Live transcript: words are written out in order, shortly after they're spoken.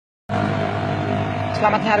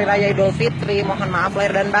Selamat Hari Raya Idul Fitri. Mohon maaf lahir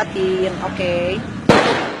dan batin. Oke.